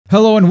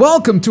Hello and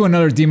welcome to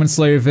another Demon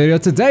Slayer video.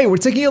 Today we're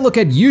taking a look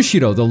at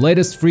Yushiro, the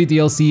latest free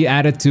DLC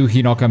added to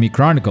Hinokami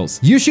Chronicles.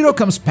 Yushiro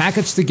comes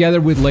packaged together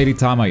with Lady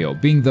Tamayo,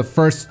 being the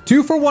first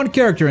 2-for-1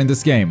 character in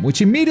this game,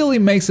 which immediately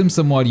makes him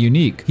somewhat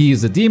unique. He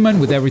is a demon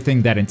with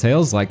everything that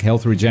entails, like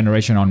health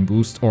regeneration on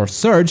boost or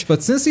surge,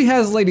 but since he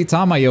has Lady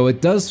Tamayo,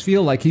 it does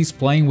feel like he's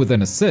playing with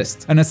an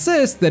assist. An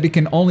assist that he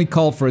can only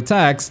call for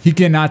attacks, he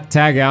cannot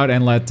tag out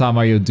and let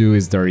Tamayo do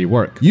his dirty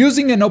work.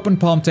 Using an open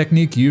palm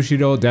technique,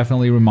 Yushiro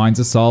definitely reminds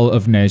us all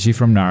of Neji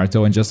from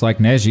Naruto, and just like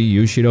Neji,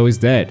 Yushiro is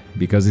dead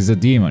because he's a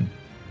demon.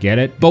 Get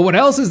it? But what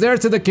else is there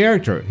to the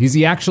character? Is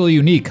he actually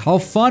unique? How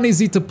fun is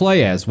he to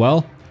play as?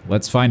 Well,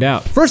 let's find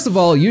out. First of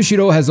all,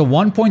 Yushiro has a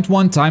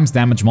 1.1 times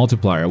damage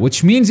multiplier,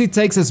 which means he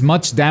takes as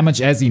much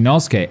damage as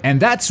Inosuke,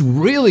 and that's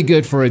really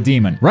good for a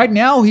demon. Right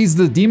now, he's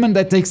the demon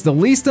that takes the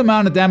least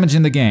amount of damage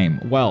in the game.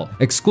 Well,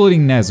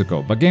 excluding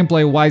Nezuko, but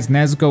gameplay-wise,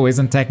 Nezuko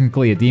isn't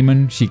technically a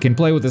demon. She can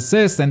play with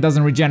assists and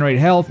doesn't regenerate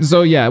health,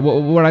 so yeah,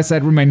 what I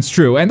said remains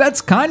true. And that's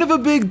kind of a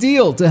big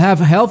deal, to have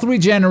health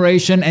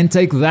regeneration and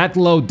take that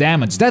low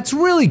damage. That's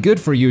really good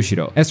for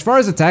Yushiro. As far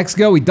as attacks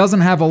go, he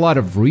doesn't have a lot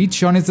of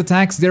reach on his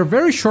attacks. They're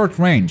very short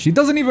range. He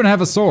doesn't even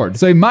have a sword,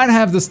 so he might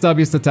have the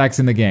stubbiest attacks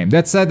in the game.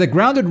 That said, the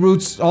grounded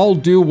roots all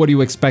do what you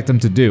expect them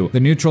to do. The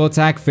neutral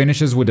attack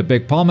finishes with a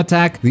big palm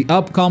attack, the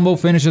up combo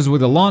finishes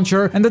with a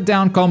launcher, and the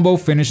down combo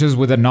finishes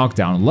with a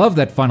knockdown. Love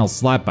that final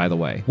slap, by the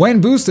way.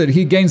 When boosted,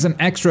 he gains an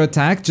extra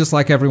attack just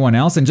like everyone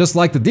else, and just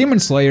like the Demon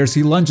Slayers,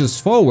 he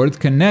lunges forward,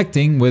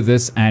 connecting with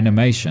this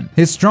animation.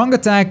 His strong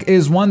attack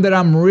is one that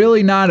I'm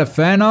really not a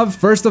fan of.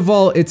 First of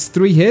all, it's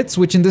 3 hits,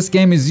 which in this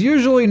game is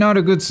usually not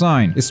a good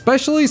sign,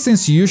 especially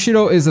since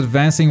Yushiro is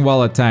advancing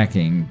while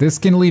attacking. This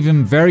can leave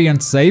him very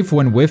unsafe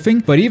when whiffing,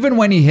 but even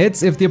when he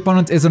hits, if the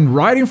opponent isn't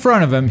right in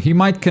front of him, he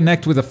might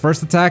connect with the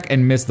first attack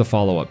and miss the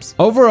follow-ups.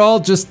 Overall,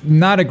 just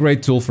not a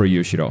great tool for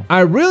Yushiro.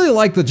 I really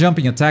like the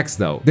jumping attacks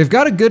though. They've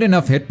got a good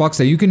enough hitbox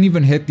that you can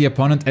even hit the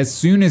opponent as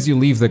soon as you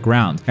leave the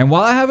ground. And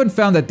while I haven't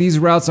found that these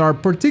routes are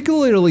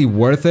particularly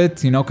worth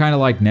it, you know, kind of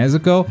like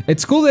Nezuko,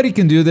 it's cool that he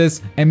can do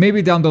this, and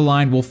maybe down the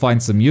line we'll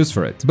find some use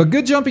for it. But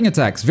good jumping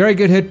attacks, very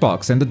good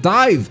hitbox, and the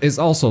dive is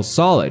also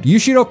solid.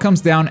 Yushiro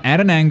comes down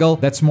at an angle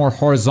that's more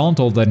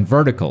horizontal than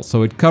vertical,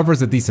 so it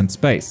covers a decent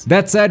space.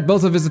 That said,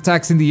 both of his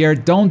attacks in the air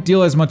don't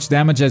deal as much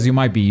damage as you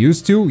might be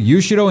used to.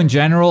 Yushiro in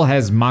general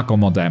has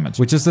Makomo damage,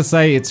 which is to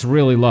say it's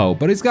really low,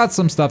 but he's got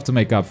some stuff to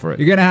make up for it.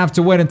 You're gonna have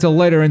to wait until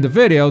later in the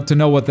video to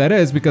know what that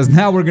is, because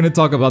now we're gonna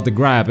talk about the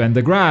grab, and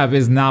the grab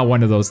is not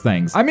one of those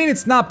things. I mean,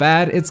 it's not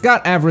bad, it's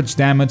got average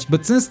damage,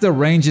 but since the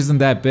range isn't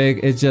that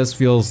big, it just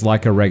feels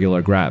like a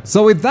regular grab.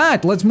 So with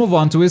that, let's move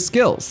on to his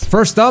skills.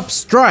 First up,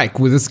 strike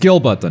with the skill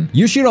button.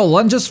 Yushiro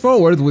lunges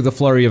forward with a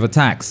flurry of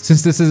attacks.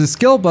 Since this is a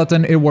skill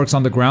button, it works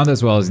on the ground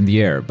as well as in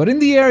the air, but in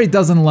the air it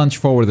doesn't lunge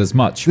forward as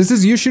much. This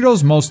is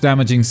Yushiro's most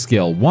damaging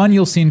skill, one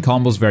you'll see in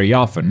combos very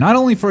often, not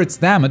only for its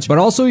damage, but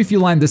also if you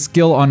land the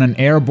skill on an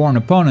airborne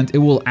opponent, it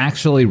will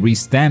actually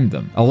re-stand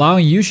them,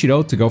 allowing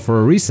Yushiro to go for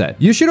a reset.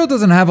 Yushiro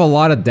doesn't have a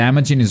lot of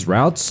damage in his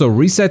routes, so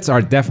resets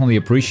are definitely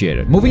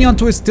appreciated. Moving on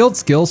to his tilt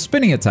skill,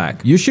 spinning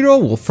attack.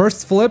 Yushiro will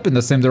first flip in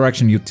the same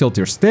direction you tilt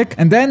your stick,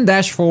 and then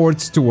dash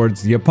forwards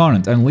towards the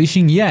opponent,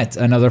 unleashing yet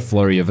another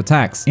flurry of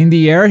attacks. In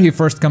the air, he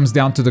first comes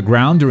down to the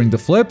ground during the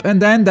flip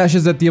and then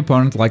dashes at the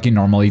opponent like he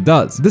normally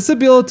does. This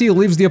ability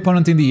leaves the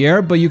opponent in the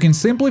air, but you can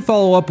simply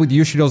follow up with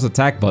Yushiro's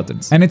attack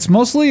buttons. And it's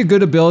mostly a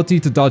good ability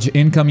to dodge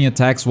incoming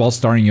attacks while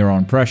starting your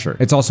own pressure.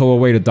 It's also a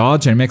way to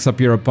dodge and mix up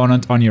your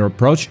opponent on your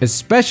approach,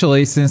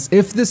 especially since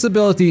if this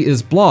ability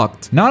is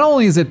blocked, not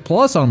only is it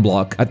plus on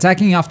block,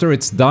 attacking after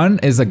it's done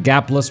is a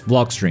gapless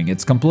block string.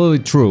 It's completely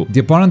true. The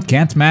opponent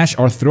can't mash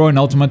or throw an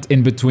ultimate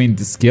in between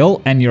the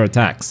skill and your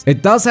attacks.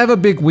 It does have a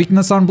big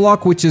weakness on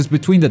block, which is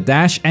between the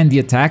dash and the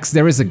attacks,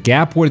 there is a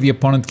gap where the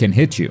opponent can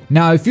hit you.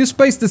 Now, if you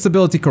space this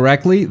ability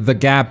correctly, the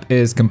gap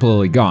is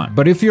completely gone.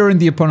 But if you're in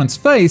the opponent's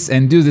face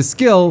and do the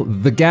skill,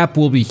 the gap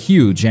will be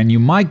huge and you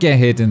might get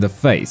hit in the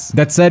face.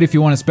 That said, if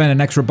you want to spend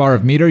an extra bar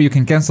of meter, you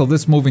can cancel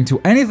this move into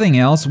anything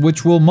else,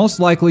 which will most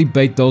likely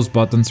bait those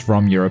buttons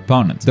from your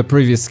opponent. The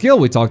previous skill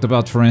we talked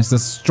about, for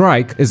instance,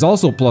 strike, is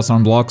also plus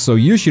on block, so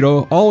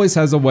Yushiro always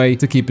has a way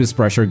to keep his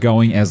pressure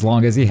going as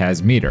long as he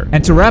has meter.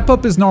 And to wrap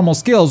up his normal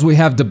skills, we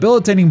have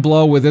debilitating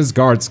blow with his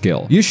guard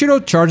skill.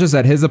 Yushiro charges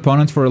at his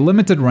opponent for a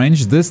limited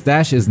range. This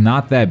dash is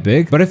not that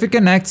big, but if it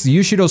connects,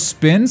 Yushiro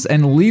spins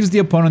and leaves the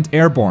opponent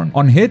airborne.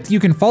 On hit, you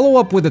can follow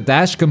up with a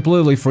dash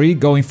completely free,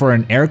 going for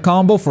an air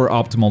combo for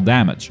optimal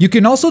damage. You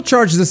can also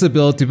charge this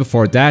ability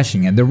before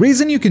dashing, and the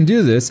reason you can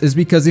do this is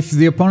because if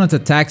the opponent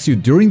attacks you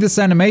during this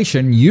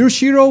animation,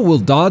 Yushiro will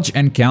dodge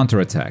and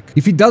counterattack.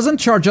 If he doesn't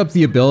charge up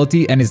the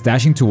ability and is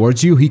dashing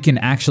towards you, he can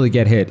actually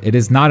get hit. It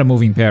is not a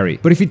moving parry.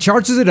 But if he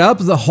charges it up,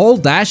 the whole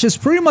dash is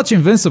pretty much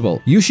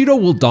invincible. Yushiro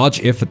will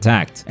dodge if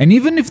attacked. And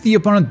even if the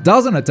opponent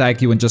doesn't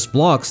attack you and just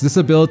blocks, this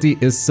ability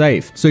is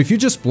safe. So if you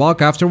just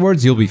block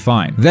afterwards, you'll be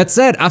fine. That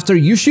said, after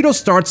Yushiro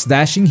starts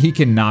dashing, he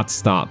cannot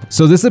stop.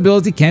 So this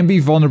ability can be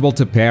vulnerable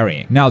to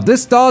parrying. Now,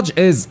 this dodge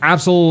is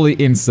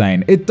absolutely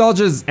insane. It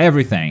dodges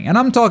everything. And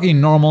I'm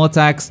talking normal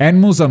attacks,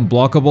 Enmu's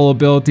unblockable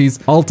abilities,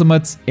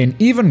 ultimates, and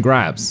even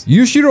grabs.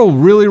 Yushiro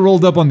really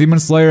rolled up on Demon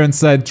Slayer and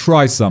said,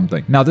 try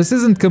something. Now, this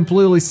isn't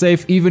completely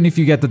safe even if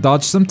you get the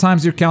dodge.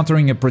 Sometimes you're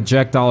countering a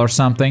projectile or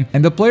something,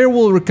 and the player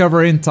will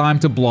recover in time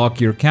to block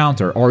your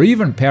counter, or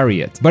even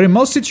parry it. But in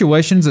most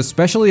situations,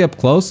 especially up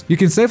close, you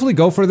can safely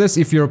go for this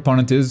if your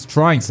opponent is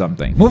trying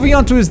something. Moving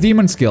on to his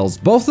demon skills,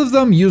 both of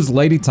them use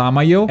Lady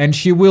Tamayo, and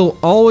she will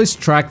always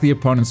track the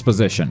opponent's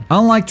position.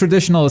 Unlike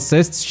traditional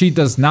assists, she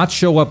does not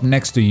show up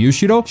next to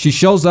Yushiro, she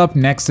shows up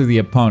next to the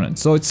opponent,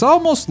 so it's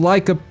almost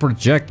like a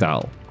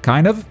projectile.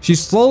 Kind of. She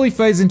slowly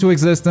fades into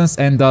existence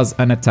and does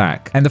an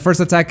attack. And the first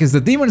attack is the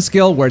demon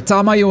skill, where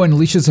Tamayo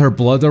unleashes her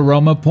blood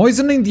aroma,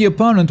 poisoning the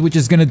opponent, which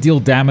is gonna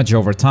deal damage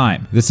over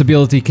time. This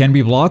ability can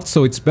be blocked,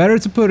 so it's better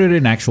to put it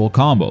in actual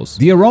combos.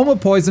 The aroma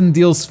poison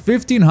deals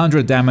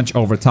 1500 damage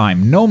over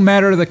time, no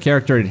matter the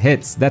character it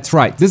hits. That's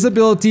right, this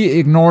ability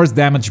ignores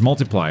damage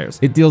multipliers.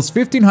 It deals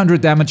 1500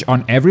 damage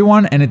on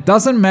everyone, and it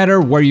doesn't matter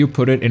where you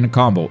put it in a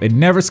combo. It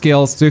never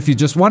scales, so if you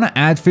just want to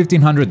add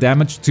 1500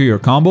 damage to your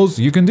combos,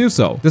 you can do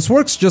so. This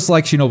works just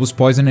like Shinobu's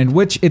poison, in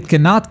which it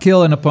cannot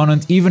kill an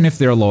opponent even if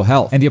they're low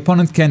health, and the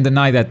opponent can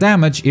deny that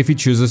damage if he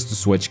chooses to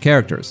switch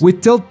characters.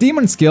 With Tilt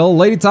Demon skill,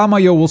 Lady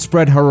Tamayo will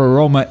spread her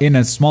aroma in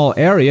a small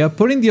area,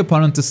 putting the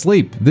opponent to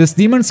sleep. This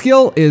demon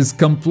skill is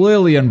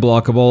completely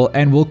unblockable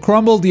and will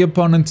crumble the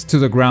opponent to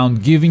the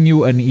ground, giving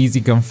you an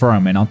easy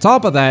confirm, and on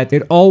top of that,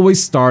 it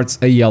always starts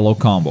a yellow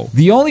combo.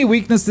 The only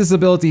weakness this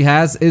ability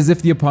has is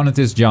if the opponent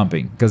is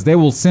jumping, because they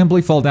will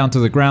simply fall down to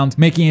the ground,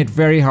 making it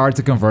very hard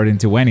to convert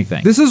into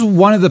anything. This is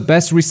one of the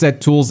best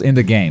reset tools in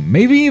the game,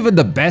 maybe even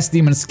the best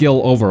demon skill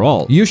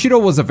overall.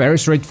 Yushiro was a very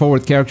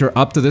straightforward character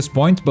up to this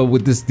point, but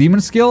with this demon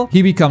skill,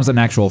 he becomes an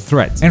actual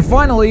threat. And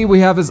finally, we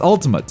have his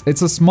ultimate.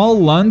 It's a small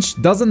lunge,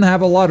 doesn't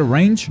have a lot of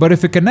range, but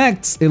if it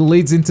connects, it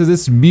leads into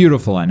this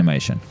beautiful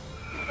animation.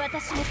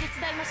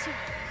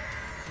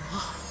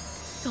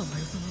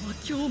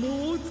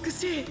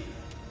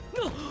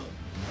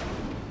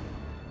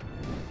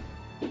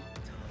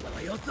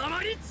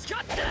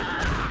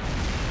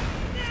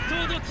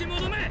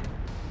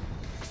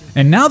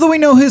 And now that we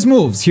know his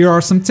moves, here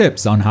are some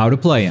tips on how to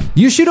play him.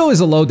 Yushiro is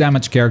a low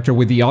damage character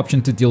with the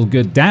option to deal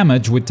good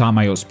damage with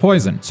Tamayo's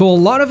poison. So a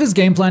lot of his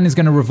game plan is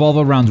going to revolve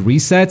around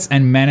resets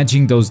and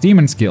managing those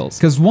demon skills,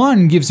 because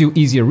one gives you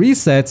easier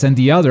resets and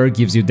the other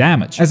gives you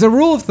damage. As a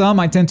rule of thumb,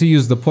 I tend to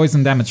use the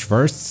poison damage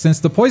first, since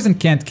the poison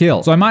can't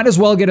kill, so I might as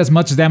well get as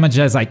much damage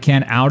as I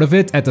can out of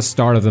it at the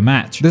start of the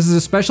match. This is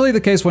especially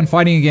the case when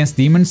fighting against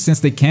demons, since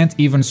they can't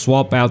even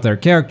swap out their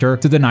character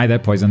to deny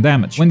that poison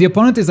damage. When the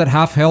opponent is at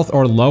half health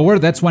or lower,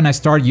 that's when I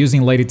start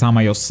using Lady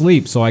Tamayo's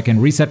sleep, so I can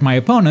reset my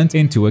opponent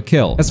into a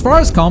kill. As far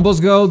as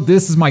combos go,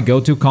 this is my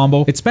go-to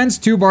combo. It spends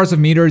 2 bars of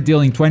meter,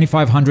 dealing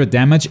 2500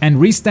 damage, and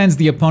restands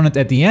the opponent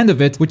at the end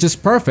of it, which is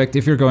perfect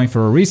if you're going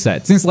for a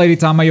reset. Since Lady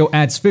Tamayo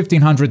adds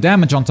 1500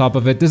 damage on top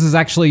of it, this is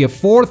actually a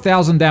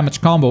 4000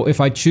 damage combo if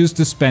I choose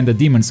to spend a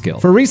demon skill.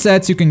 For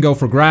resets, you can go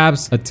for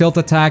grabs, a tilt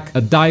attack, a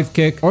dive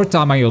kick, or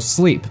Tamayo's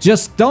sleep.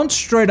 Just don't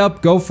straight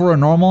up go for a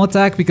normal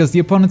attack, because the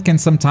opponent can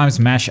sometimes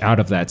mash out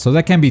of that, so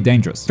that can be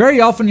dangerous.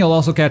 Very often you'll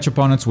also catch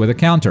opponents with a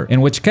counter, in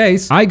which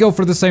case I go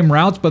for the same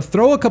route but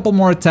throw a couple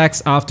more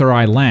attacks after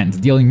I land,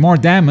 dealing more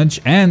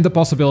damage and the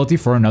possibility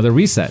for another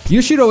reset.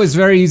 Yushiro is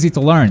very easy to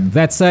learn.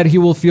 That said, he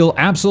will feel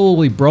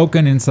absolutely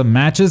broken in some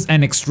matches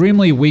and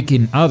extremely weak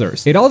in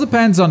others. It all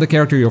depends on the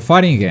character you're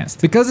fighting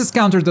against. Because his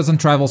counter doesn't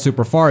travel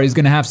super far, he's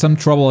gonna have some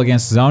trouble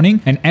against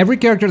zoning, and every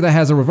character that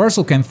has a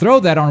reversal can throw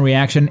that on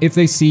reaction if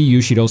they see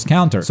Yushiro's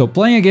counter. So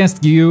playing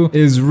against Gyu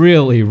is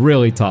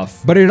really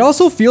tough. But it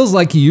also feels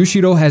like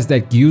Yushiro has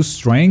that Gyu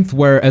strength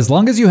where as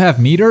long as you have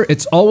meter,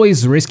 it's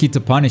always risky to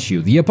punish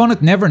you. The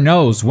opponent never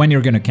knows when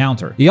you're gonna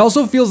counter. He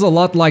also feels a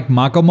lot like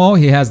Makomo.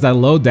 He has that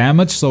low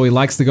damage, so he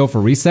likes to go for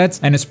resets,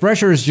 and his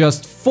pressure is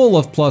just full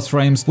of plus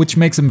frames, which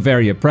makes him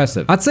very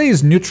oppressive. I'd say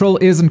his neutral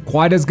isn't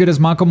quite as good as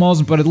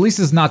Makomo's, but at least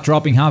he's not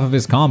dropping half of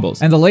his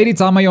combos. And the Lady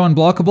Tamayo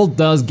unblockable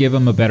does give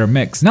him a better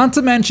mix. Not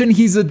to mention,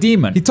 he's a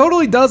demon. He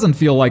totally doesn't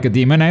feel like a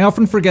demon. I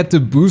often forget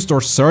to boost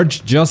or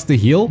surge just to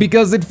heal,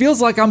 because it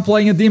feels like I'm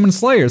playing a demon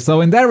slayer.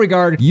 So in that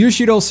regard,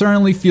 Yushiro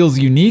certainly feels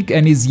unique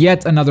and is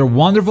yet another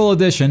wonderful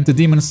addition to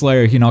Demon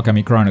Slayer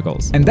Hinokami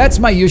Chronicles. And that's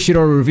my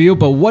Yushiro review,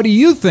 but what do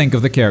you think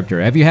of the character?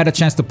 Have you had a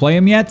chance to play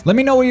him yet? Let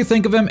me know what you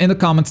think of him in the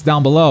comments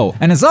down below.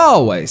 And as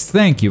always,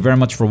 thank you very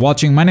much for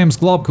watching. My name is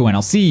Globku and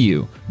I'll see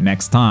you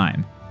next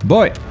time.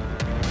 Bye!